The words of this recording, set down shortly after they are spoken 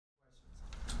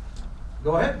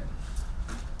Go ahead.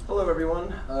 Hello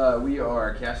everyone, we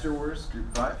are Caster Wars Group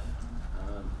 5.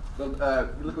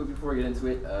 Really quick before we get into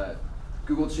it,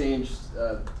 Google changed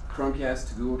Chromecast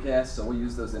to GoogleCast, so we'll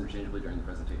use those interchangeably during the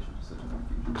presentation, just so there's no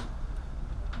confusion.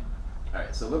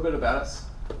 Alright, so a little bit about us.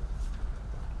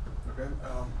 Okay,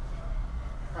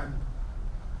 I'm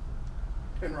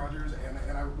Ken Rogers,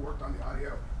 and I worked on the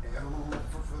audio and a little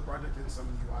for the project and some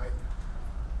UI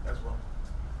as well.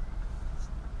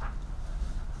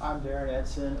 I'm Darren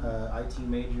Edson, IT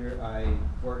major. I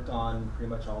worked on pretty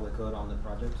much all the code on the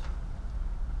project.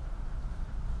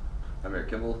 I'm Eric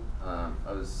Kimball. I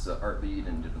was art lead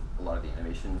and did a lot of the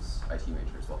animations, IT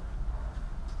major as well.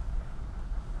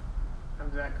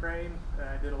 I'm Zach Crane.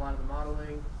 I did a lot of the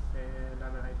modeling, and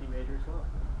I'm an IT major as well.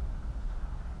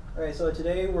 All right, so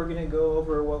today we're going to go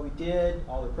over what we did,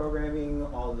 all the programming,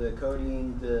 all the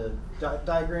coding, the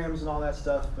diagrams and all that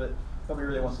stuff, but nobody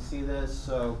really wants to see this,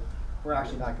 so we're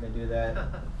actually not going to do that.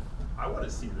 I want to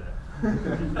see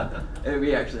that. And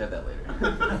we actually have that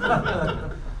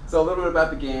later. So a little bit about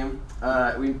the game.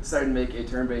 We decided to make a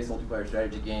turn-based multiplayer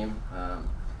strategy game.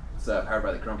 It's powered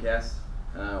by the Chromecast.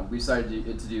 We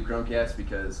decided to do Chromecast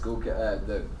because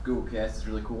the Google Cast is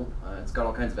really cool. It's got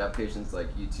all kinds of applications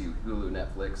like YouTube, Hulu,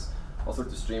 Netflix, all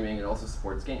sorts of streaming, and also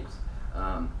supports games.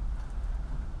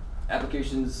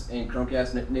 Applications in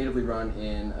Chromecast natively run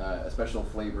in a special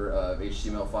flavor of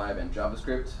HTML5 and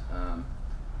JavaScript,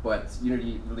 but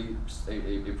Unity released a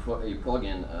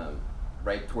plugin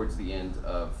right towards the end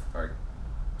of our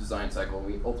design cycle, and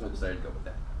we ultimately decided to go with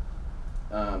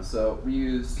that. So we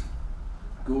used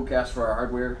Google Cast for our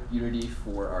hardware, Unity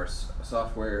for our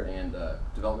software and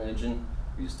development engine.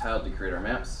 We used Tile to create our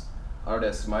maps,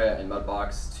 Autodesk Maya and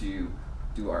Mudbox to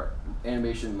do our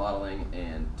animation, modeling,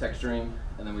 and texturing,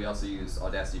 and then we also use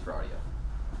Audacity for audio.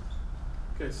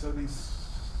 Okay, so the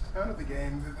sound of the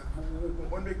game,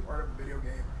 one big part of a video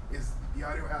game is the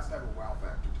audio has to have a wow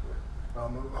factor to it.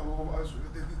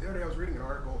 The other day I was reading an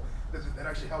article that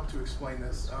actually helped to explain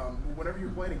this. Whenever you're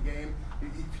playing a game,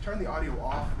 if you turn the audio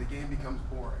off, the game becomes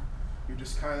boring. You're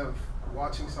just kind of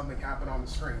watching something happen on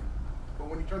the screen. But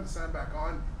when you turn the sound back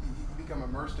on, you become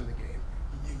immersed in the game.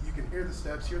 You can hear the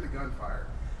steps, hear the gunfire.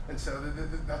 And so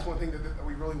that's one thing that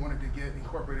we really wanted to get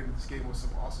incorporated into this game was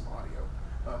some awesome audio.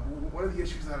 One of the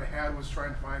issues that I had was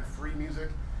trying to find free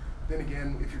music. Then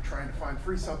again, if you're trying to find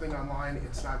free something online,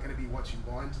 it's not going to be what you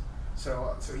want.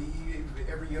 So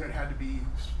every unit had to be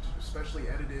specially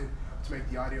edited to make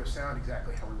the audio sound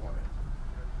exactly how we wanted.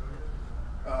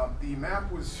 The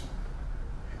map was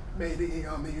made in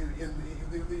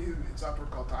the software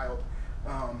called Tiled.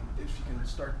 If you can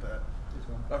start that.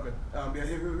 Okay.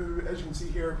 As you can see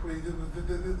here,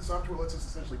 the software lets us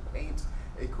essentially paint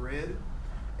a grid,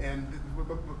 and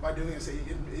by doing this,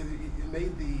 it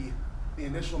made the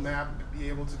initial map be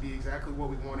able to be exactly what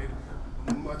we wanted,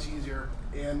 much easier,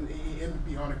 and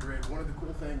be on a grid. One of the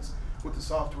cool things with the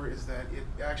software is that it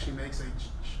actually makes a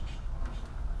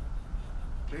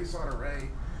JSON array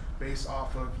based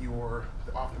off of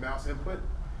the mouse input,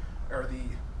 or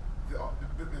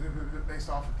based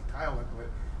off of the tile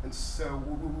input. And so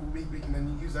we can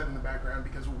then use that in the background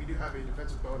because we do have a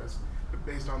defensive bonus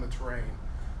based on the terrain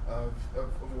of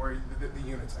where the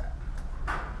unit's at.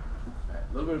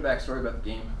 A little bit of backstory about the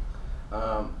game.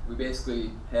 We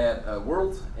basically had a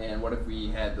world, and what if we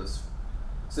had those,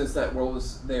 since that world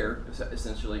was there,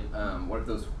 essentially, what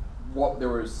if there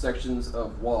were sections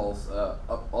of walls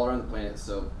up all around the planet,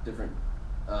 so different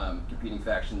competing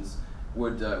factions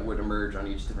would emerge on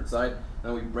each different side, and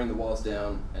then we bring the walls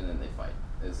down, and then they fight.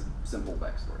 It's a simple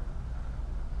backstory.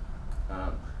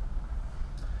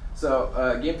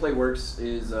 Gameplay works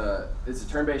is it's a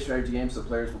turn-based strategy game, so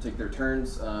players will take their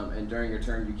turns, and during your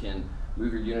turn you can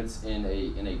move your units in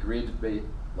a grid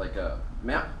like a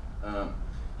map.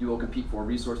 You will compete for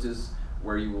resources,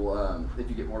 where you will, if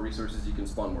you get more resources, you can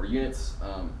spawn more units,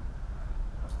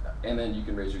 and then you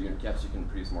can raise your unit caps. You can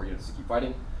produce more units to keep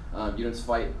fighting. Units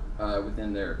fight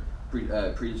within their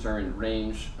predetermined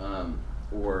range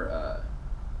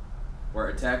or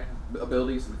attack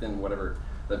abilities within whatever.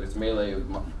 If it's melee,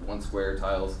 1 square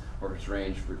tiles, or if it's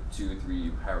range for 2,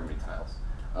 3, however many tiles.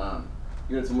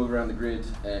 Units will move around the grid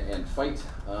and fight,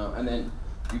 and then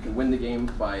you can win the game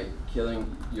by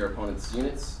killing your opponent's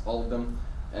units, all of them,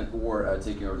 or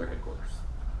taking over their headquarters.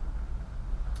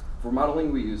 For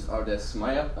modeling, we use Autodesk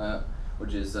Maya,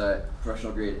 which is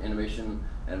professional grade animation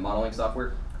and modeling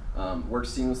software. Works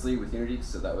seamlessly with Unity,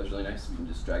 so that was really nice. We can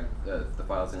just drag the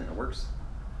files in and it works.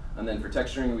 And then for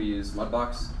texturing, we use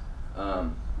Mudbox,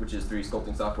 which is 3D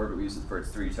sculpting software, but we use it for its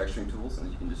 3D texturing tools,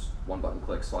 and you can just one button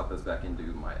click, swap those back into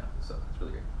Maya. So it's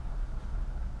really great.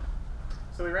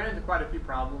 So we ran into quite a few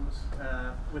problems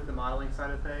with the modeling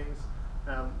side of things.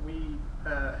 We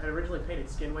had originally painted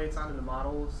skin weights onto the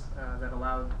models that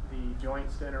allowed the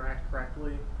joints to interact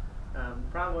correctly.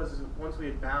 The problem was once we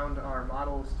had bound our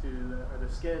models to the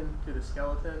skin to the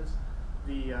skeletons,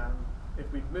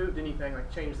 if we moved anything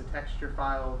like changed the texture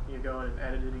file, you go in and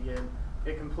edit it again,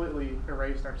 it completely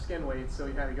erased our skin weights, so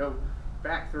we had to go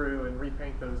back through and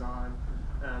repaint those on.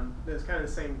 It's kind of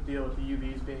the same deal with the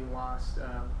UVs being lost.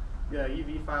 Yeah,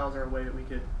 UV files are a way that we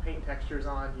could paint textures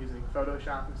on using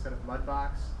Photoshop instead of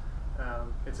Mudbox.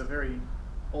 It's a very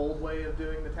old way of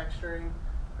doing the texturing.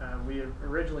 We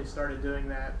originally started doing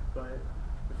that, but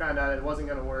we found out it wasn't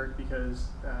going to work because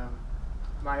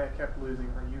Maya kept losing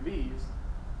our UVs,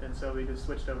 and so we just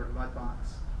switched over to Mudbox.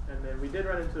 And then we did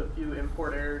run into a few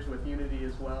import errors with Unity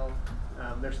as well.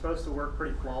 They're supposed to work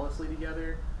pretty flawlessly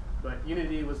together, but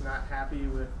Unity was not happy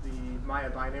with the Maya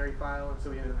binary file, and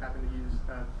so we ended up having to use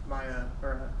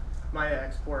Maya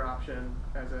export option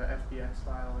as a FBX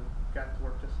file, and got it to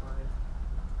work just fine.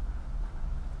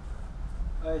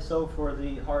 Alright, so for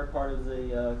the hard part of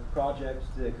the project,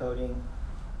 the coding,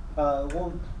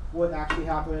 what actually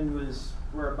happened was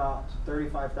we're about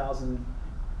 35,000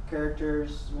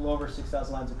 characters, a little over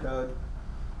 6,000 lines of code.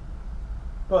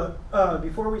 But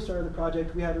before we started the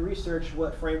project, we had to research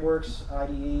what frameworks,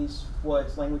 IDEs,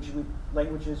 what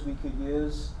languages we could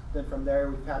use. Then from there,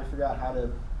 we had to figure out how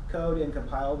to code and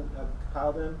compile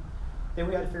them. Then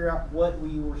we had to figure out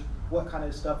what kind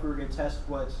of stuff we were going to test,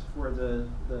 what were the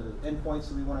endpoints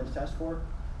that we wanted to test for.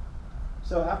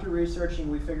 So after researching,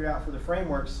 we figured out for the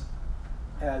frameworks,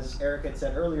 as Eric had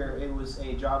said earlier, it was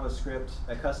a JavaScript,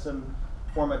 a custom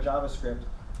form of JavaScript.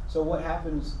 So what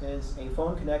happens is a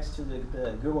phone connects to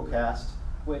the Google Cast,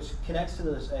 which connects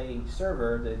to a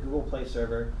server, the Google Play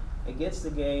server. It gets the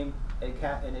game, and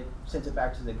it sends it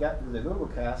back to the Google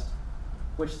Cast,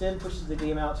 which then pushes the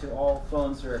game out to all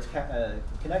phones that are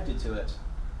connected to it.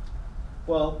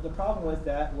 Well, the problem with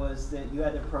that was that you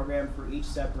had to program for each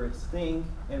separate thing,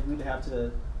 and we'd have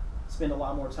to spend a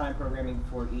lot more time programming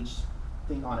for each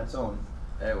thing on its own.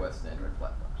 iOS and Android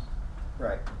platforms.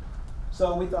 Right.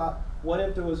 So we thought, what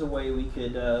if there was a way we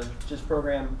could just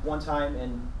program one time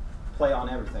and play on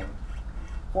everything?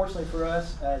 Fortunately for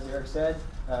us, as Eric said,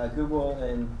 Google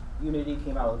and Unity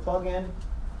came out with a plugin.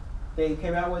 They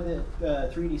came out with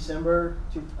it 3 December,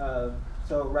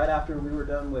 so right after we were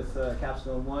done with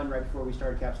Capstone 1, right before we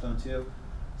started Capstone 2.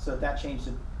 So that changed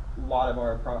a lot of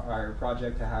our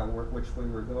project to which way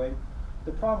we were going.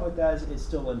 The problem with that is it's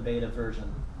still in beta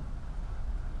version.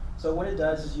 So what it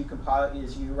does is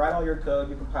you write all your code,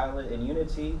 you compile it in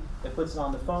Unity, it puts it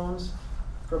on the phones.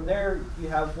 From there, you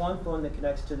have one phone that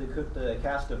connects to the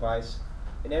cast device,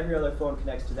 and every other phone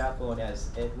connects to that phone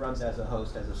as it runs as a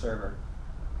host, as a server.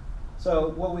 So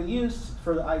what we used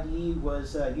for the IDE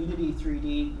was Unity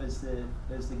 3D as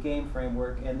the game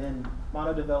framework, and then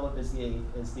MonoDevelop is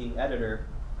the editor.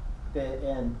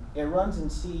 And it runs in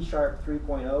C#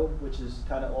 3.0, which is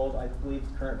kind of old. I believe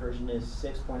the current version is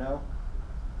 6.0.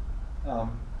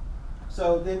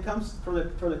 So then comes for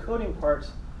the coding part.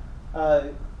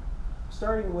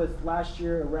 Starting with last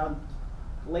year, around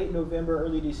late November,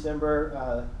 early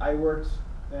December, I worked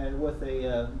with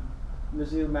a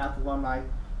Mizzou math alumni,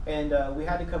 and we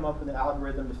had to come up with an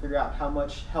algorithm to figure out how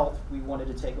much health we wanted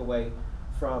to take away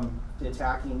from the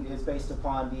attacking. It's based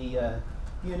upon the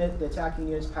attacking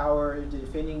unit's power, the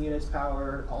defending unit's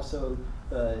power. Also,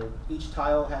 each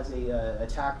tile has a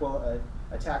attack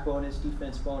bonus,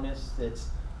 defense bonus. That's,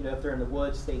 if they're in the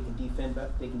woods, they can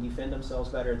defend themselves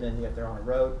better than if they're on a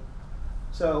road.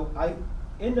 So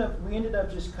we ended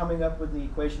up just coming up with the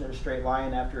equation of a straight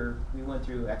line after we went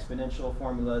through exponential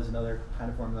formulas and other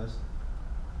kind of formulas.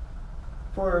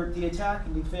 For the attack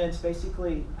and defense,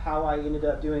 basically how I ended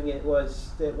up doing it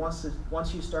was that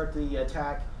once you start the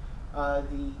attack,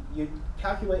 you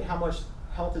calculate how much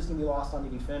health is going to be lost on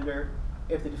the defender.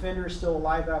 If the defender is still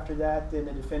alive after that, then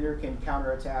the defender can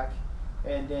counterattack.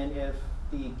 And then if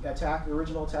the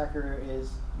original attacker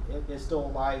is still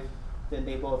alive, then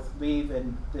they both leave,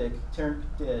 and the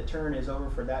turn is over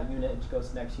for that unit and goes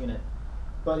to the next unit.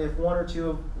 But if one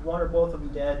or both of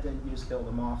them dead, then you just kill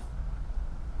them off.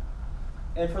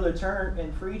 And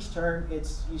for each turn,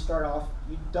 you start off,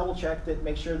 you double check that,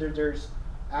 make sure that there's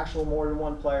actual more than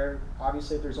one player.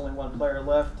 Obviously, if there's only one player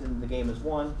left and the game is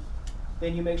won,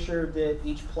 then you make sure that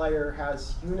each player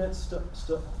has units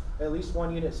still, at least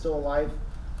one unit still alive,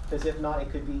 because if not, it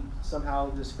could be somehow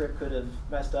the script could have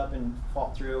messed up and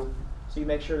fought through. So you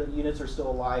make sure that units are still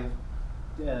alive,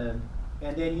 and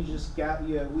then you just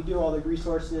we do all the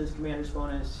resources, commander's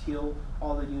bonus, heal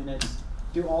all the units,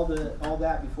 do all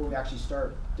that before we actually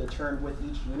start the turn with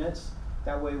each unit.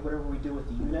 That way, whatever we do with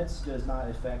the units does not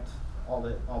affect all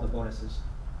the bonuses.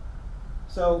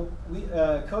 So we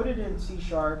coded in C#,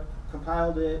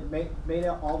 compiled it, made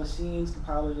out all the scenes,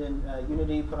 compiled it in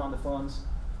Unity, put on the phones.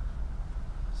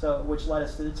 So which led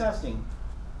us to the testing.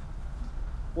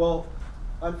 Well,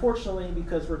 unfortunately,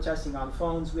 because we're testing on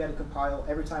phones, we had to compile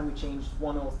every time we changed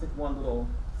one little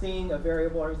thing, a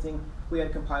variable or anything. We had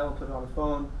to compile and put it on the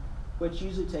phone, which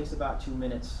usually takes about 2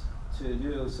 minutes to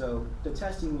do. So the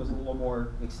testing was a little more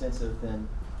extensive than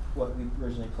what we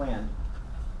originally planned.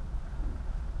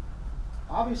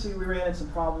 Obviously, we ran into some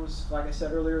problems. Like I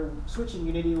said earlier, switching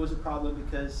Unity was a problem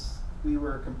because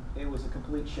it was a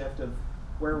complete shift of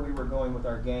where we were going with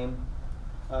our game.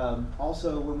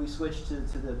 Also, when we switched to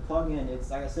the plugin,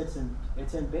 it's like I said,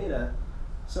 it's in beta.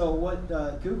 So what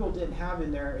Google didn't have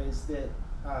in there is that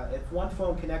if one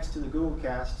phone connects to the Google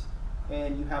Cast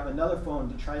and you have another phone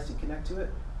that tries to connect to it,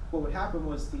 what would happen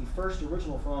was the first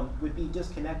original phone would be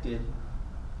disconnected,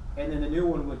 and then the new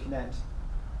one would connect.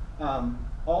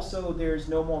 Also, there's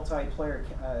no multiplayer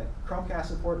Chromecast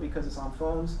support because it's on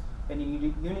phones, and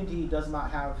Unity does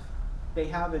not have. They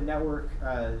have a network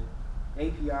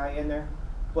API in there,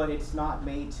 but it's not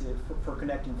made for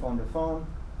connecting phone to phone.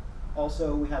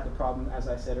 Also, we had the problem, as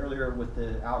I said earlier, with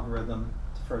the algorithm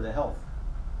for the health.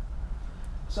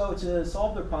 So to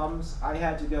solve the problems, I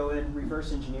had to go in,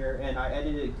 reverse engineer, and I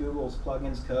edited Google's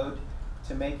plugins code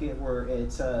to make it where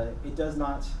it does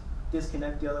not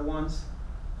disconnect the other ones.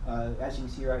 As you can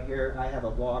see right here, I have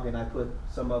a blog and I put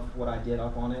some of what I did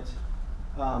up on it.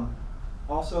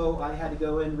 Also, I had to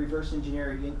go in, reverse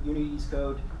engineer Unity's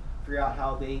code, figure out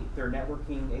how their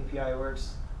networking API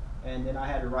works, and then I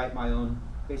had to write my own,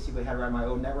 basically had to write my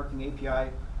own networking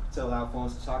API to allow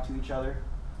phones to talk to each other.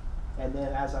 And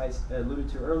then, as I alluded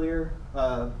to earlier,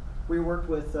 we worked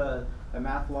with a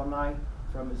math alumni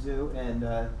from Mizzou,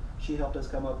 and she helped us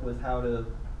come up with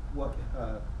what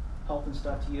help and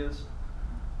stuff to use.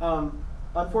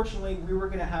 Unfortunately, we were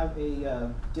going to have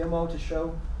a demo to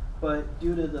show, but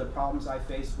due to the problems I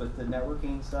faced with the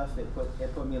networking stuff, it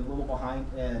put me a little behind.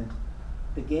 And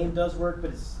the game does work,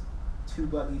 but it's too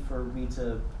buggy for me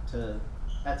to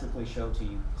ethically show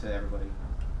to everybody.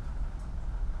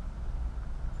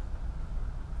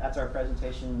 That's our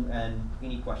presentation, and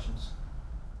any questions?